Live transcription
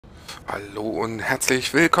Hallo und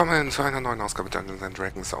herzlich willkommen zu einer neuen Ausgabe Dungeons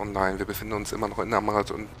Dragons Online. Wir befinden uns immer noch in der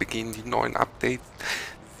März und begehen die neuen Updates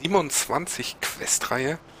 27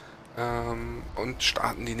 Questreihe und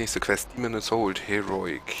starten die nächste Quest, Demon Assault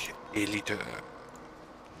Heroic Elite.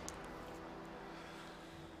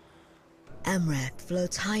 Amrak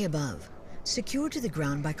floats high above, secured to the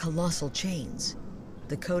ground by colossal chains.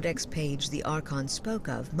 The codex page the Archon spoke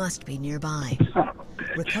of must be nearby.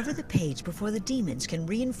 Recover the page before the demons can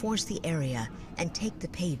reinforce the area and take the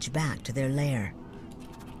page back to their lair.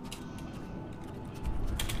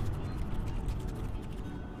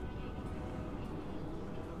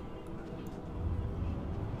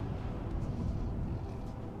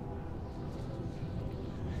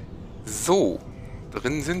 So,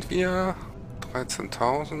 drin sind wir.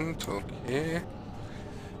 13.000, okay.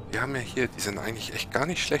 Wir haben ja hier, die sind eigentlich echt gar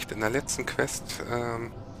nicht schlecht. In der letzten Quest,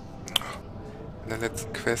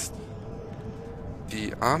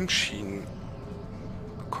 die Armschienen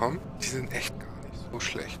bekommen. Die sind echt gar nicht so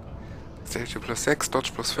schlecht. Safety plus 6,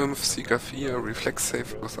 Dodge plus 5, Seeker 4, Reflex Save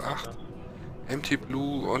plus 8, Empty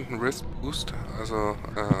Blue und ein Wrist Boost. Also,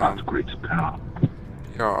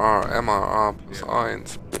 PRR, MRR plus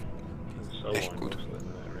 1. Echt gut.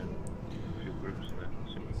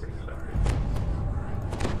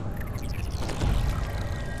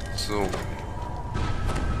 So.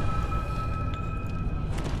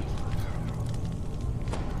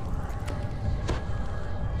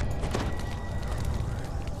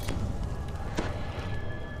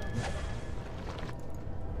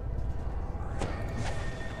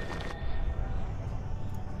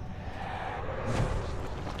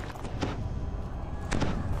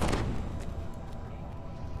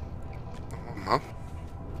 Nochmal.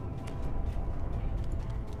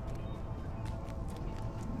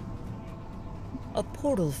 A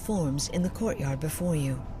portal forms in the courtyard before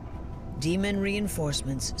you. Demon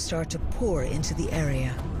reinforcements start to pour into the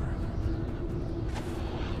area.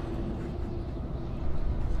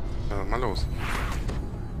 Mal los.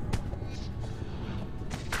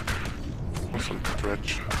 Was ein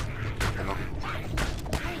Stretch. Genau.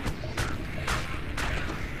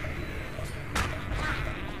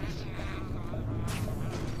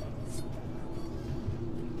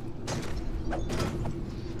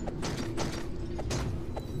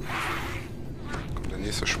 Kommt der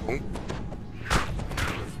nächste Sprung.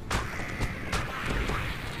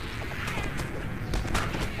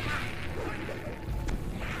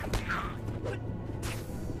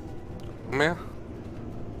 Mehr?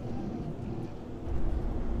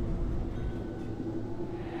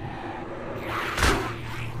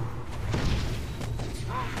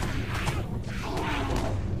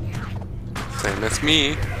 Same as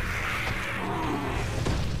me.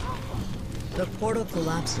 The portal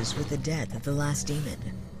collapses with the death of the last demon.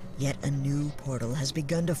 Yet a new portal has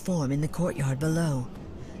begun to form in the courtyard below.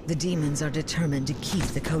 The demons are determined to keep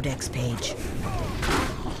the codex page.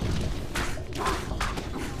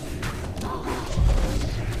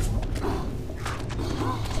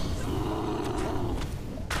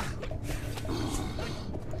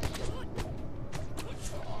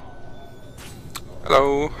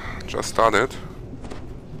 Hello, just started.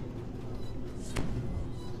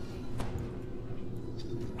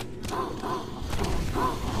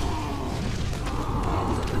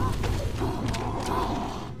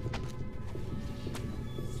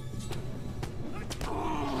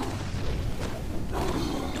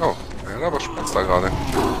 Oh, er hat aber Spaß da gerade.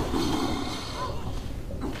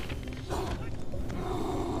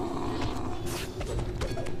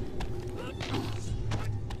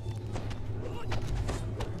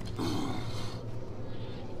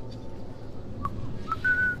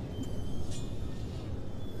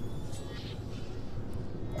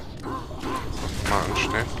 Mal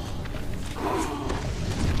anstellen.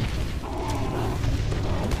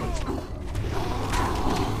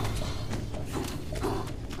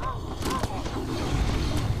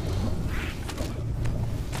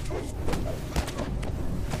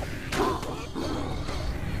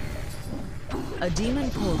 A demon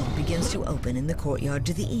portal begins to open in the courtyard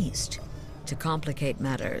to the east. To complicate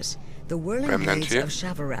matters, the whirling Remnant blades here. of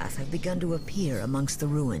Shavarath have begun to appear amongst the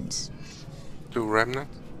ruins. Du Remnant.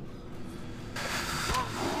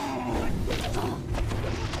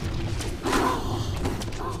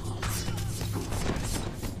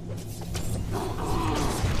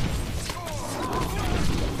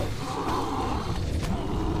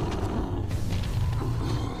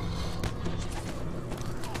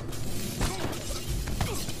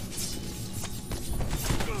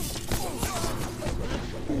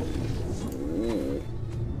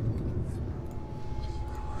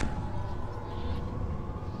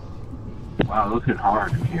 Wow, those hit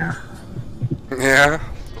hard in here. Yeah,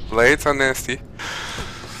 the blades are nasty.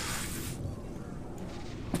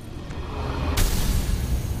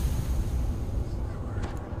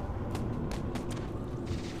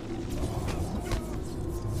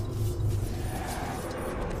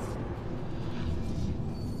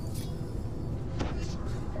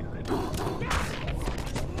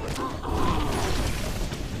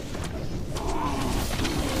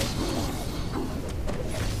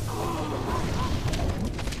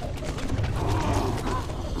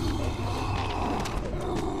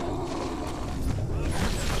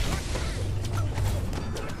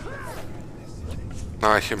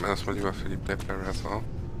 Na, ich hebe mir erstmal lieber für die Blade Barriers auf.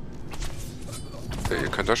 Okay, ihr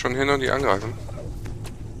könnt da schon hin und die angreifen.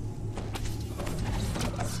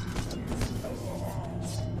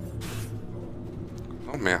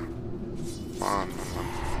 Noch mehr. Mann, Mann, Mann.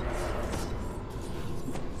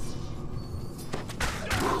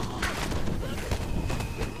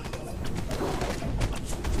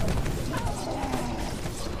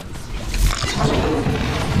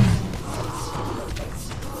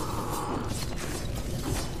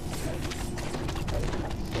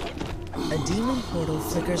 A demon portal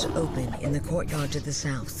flickers open in the courtyard to the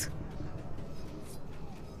south.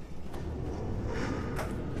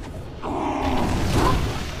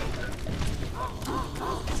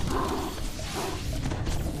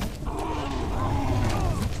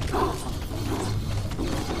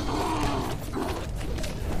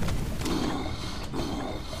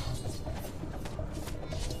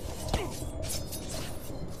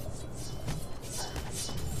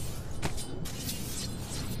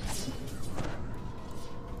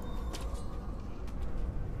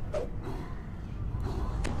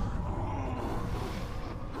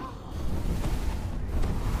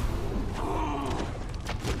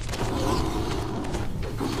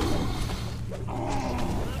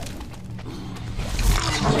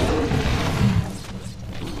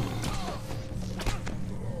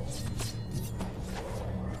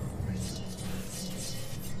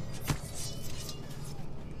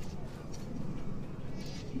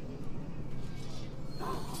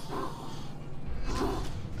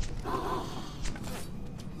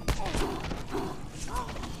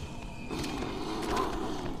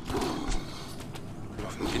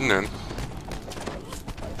 Denn?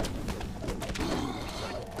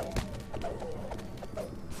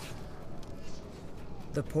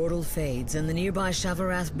 The portal fades and the nearby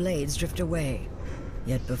Shavarath blades drift away.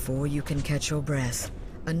 Yet before you can catch your breath,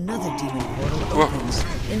 another demon portal opens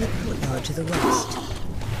in the courtyard to the west.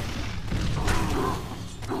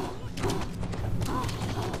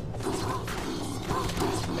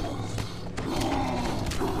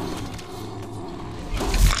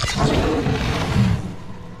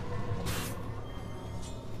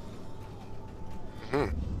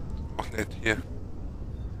 Auch nett hier.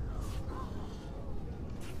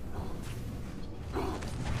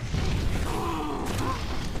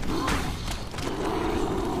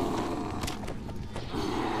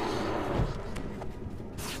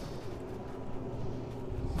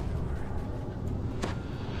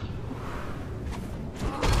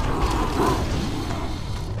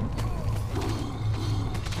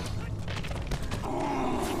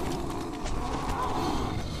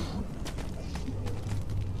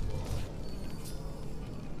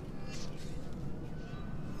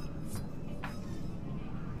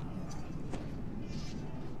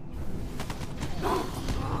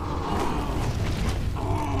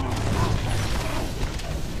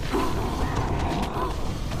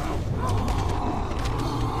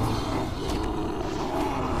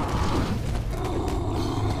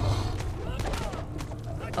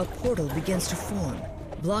 A portal begins to form,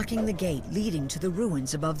 blocking the gate leading to the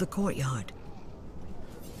ruins above the courtyard.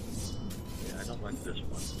 Yeah, I don't like this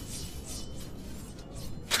one.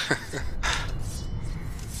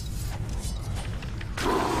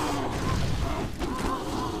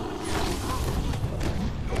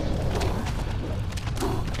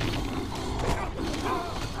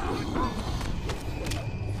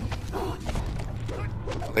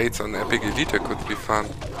 Blades on Epic Elite could be fun.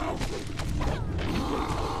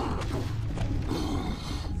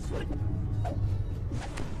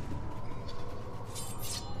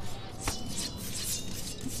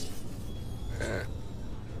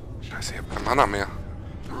 Scheiße, ich hab kein Mana mehr.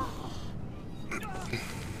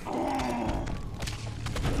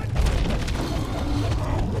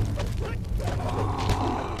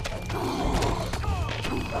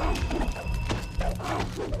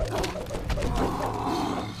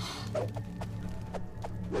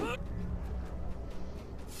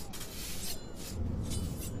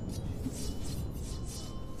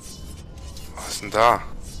 Was ist denn da?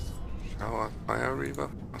 Schauer.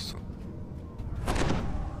 Achso.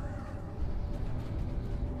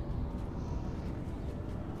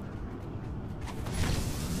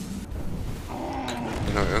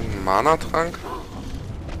 Hier noch irgendein Mana-Trank?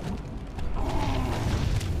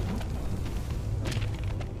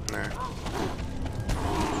 Nee.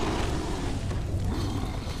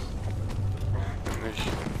 Nicht.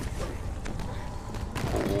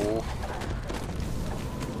 Oh.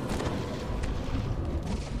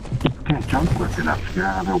 Can't jump quick enough to get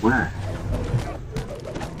out of their way.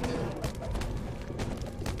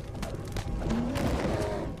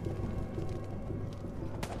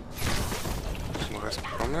 Den Rest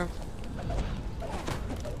bekomme.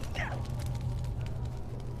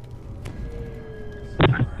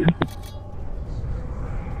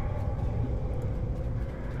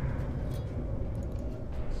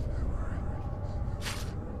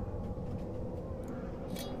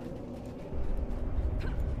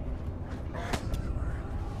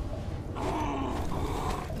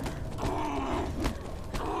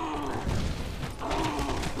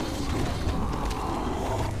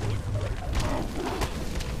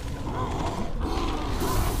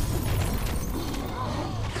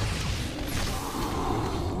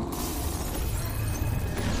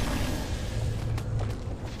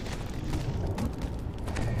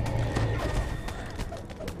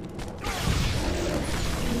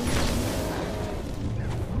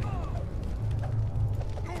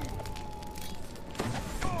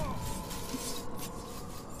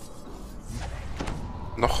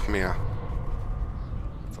 Noch mehr.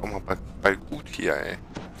 Ist auch mal bald gut hier, ey.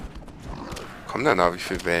 Kommen denn da wie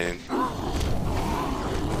viele Wellen?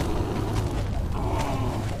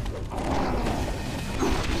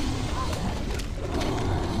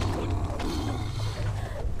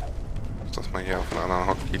 Ich muss das mal hier auf einen anderen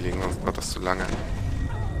Hotkey legen, sonst dauert das zu lange.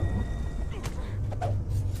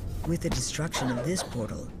 With the destruction of this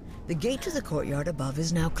portal, the gate to the courtyard above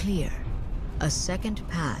is now clear. A second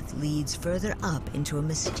path leads further up into a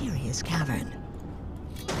mysterious cavern.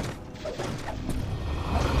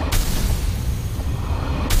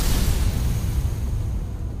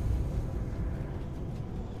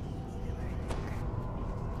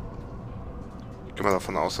 Ich gehe mal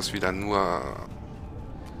davon aus, dass wieder nur...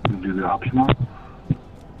 Diese Abschnitt.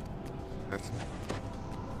 Jetzt.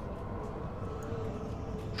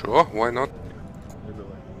 Sure, why not?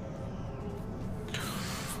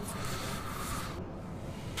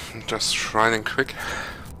 Just shrining quick.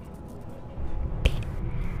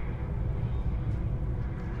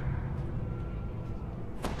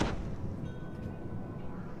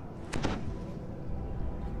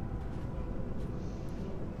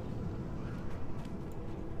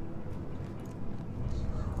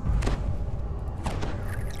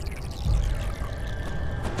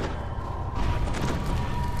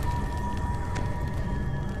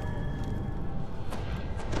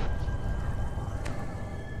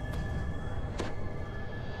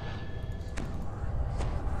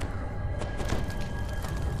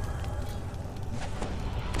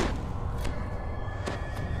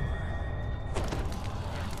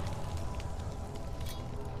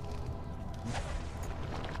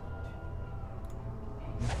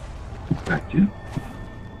 Danke.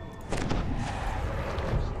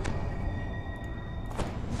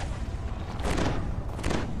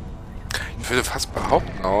 Ich würde fast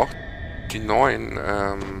behaupten auch, die neuen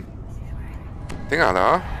Dinger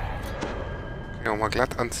da kann ich auch mal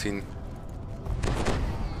glatt anziehen.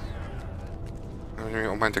 Dann habe ich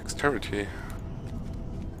nämlich auch mein Dexterity.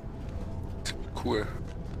 Cool.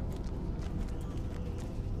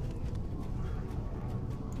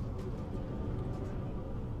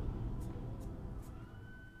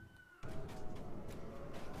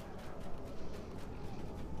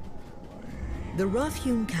 The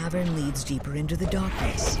rough-hewn cavern leads deeper into the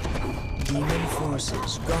darkness. Demon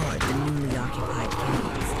forces guard the newly occupied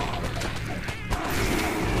cave.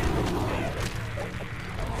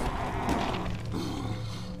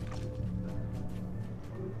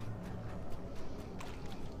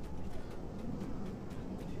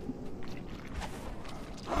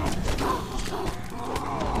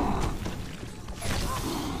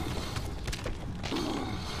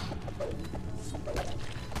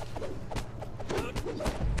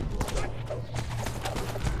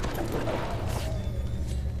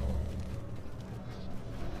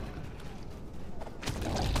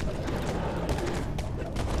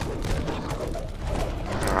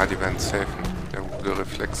 Ah, die werden safen. Der haben gute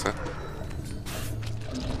Reflexe.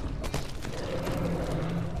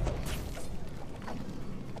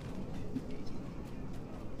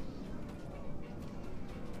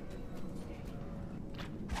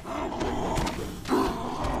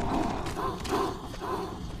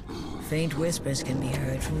 Faint whispers can be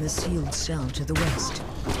heard from the sealed cell to the west.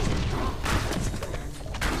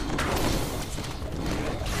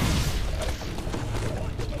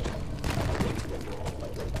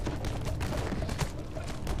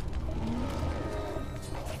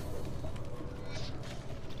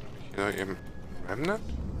 Hier eben Remnant.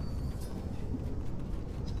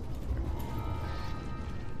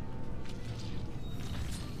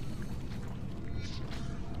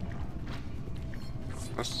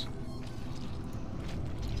 Was?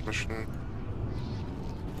 Zwischen.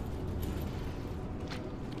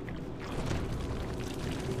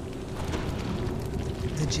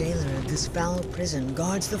 The jailer of this foul prison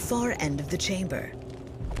guards the far end of the chamber.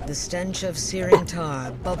 The stench of searing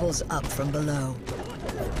tar bubbles up from below.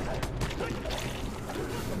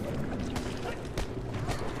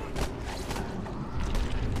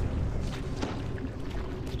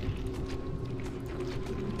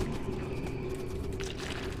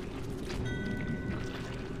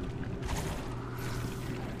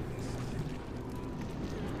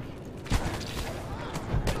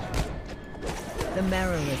 The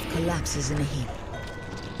Marrowlith collapses in a heap.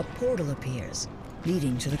 A portal appears,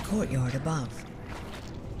 leading to the courtyard above.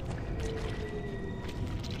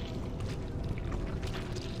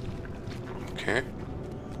 Okay.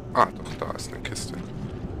 Ah, doch, da ist eine Kiste.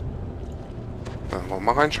 Dann wollen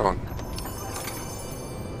wir mal reinschauen.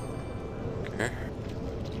 Okay.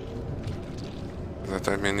 Seit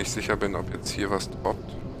ich mir nicht sicher bin, ob jetzt hier was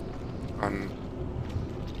droppt an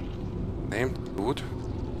Named Loot.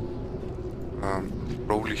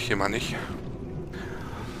 Roll ich hier mal nicht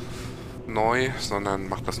neu, sondern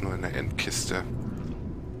mache das nur in der Endkiste. Da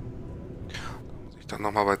muss ich dann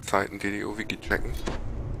nochmal bei Zeiten DDO-Wiki checken.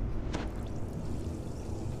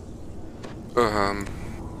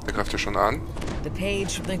 Der greift ja schon an. The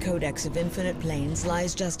page from the Codex of Infinite Planes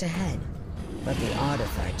lies just ahead, but the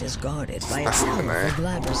artifact is guarded by a powerful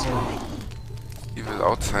adversary. Evil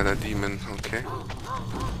Outsider Demon, okay.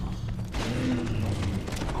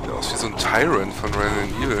 Sieht aus wie so ein Tyrant von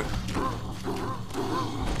Resident Evil.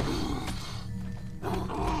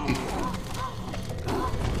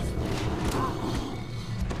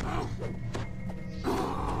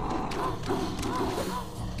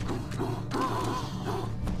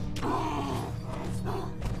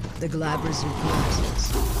 The Glabrezu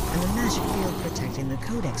collapses, and the magic field protecting the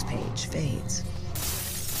Codex page fades.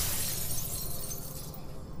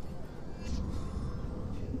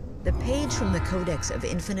 The page from the Codex of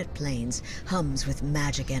Infinite Planes hums with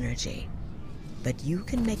magic energy. But you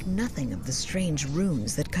can make nothing of the strange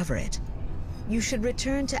runes that cover it. You should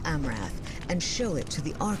return to Amrath and show it to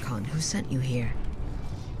the Archon who sent you here.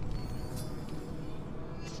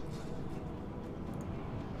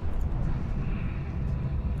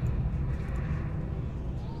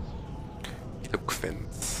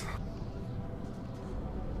 Sequenz.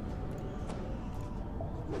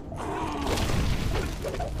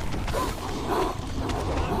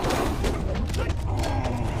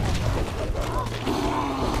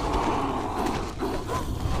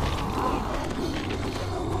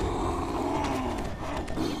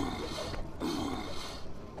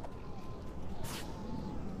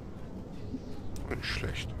 Nicht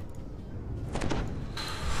schlecht.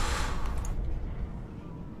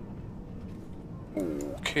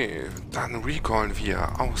 Okay, dann recallen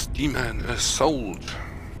wir aus Demon Assault.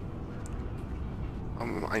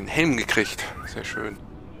 Haben einen Helm gekriegt. Sehr schön.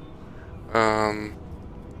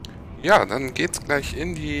 Ja, dann geht's gleich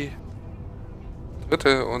in die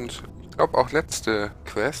dritte und ich glaube auch letzte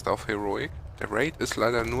Quest auf Heroic. Der Raid ist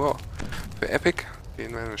leider nur für Epic.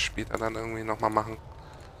 Den werden wir später dann irgendwie nochmal machen.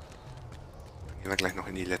 Dann gehen wir gleich noch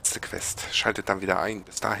in die letzte Quest. Schaltet dann wieder ein.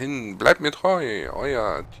 Bis dahin, bleibt mir treu.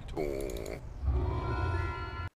 Euer Tito.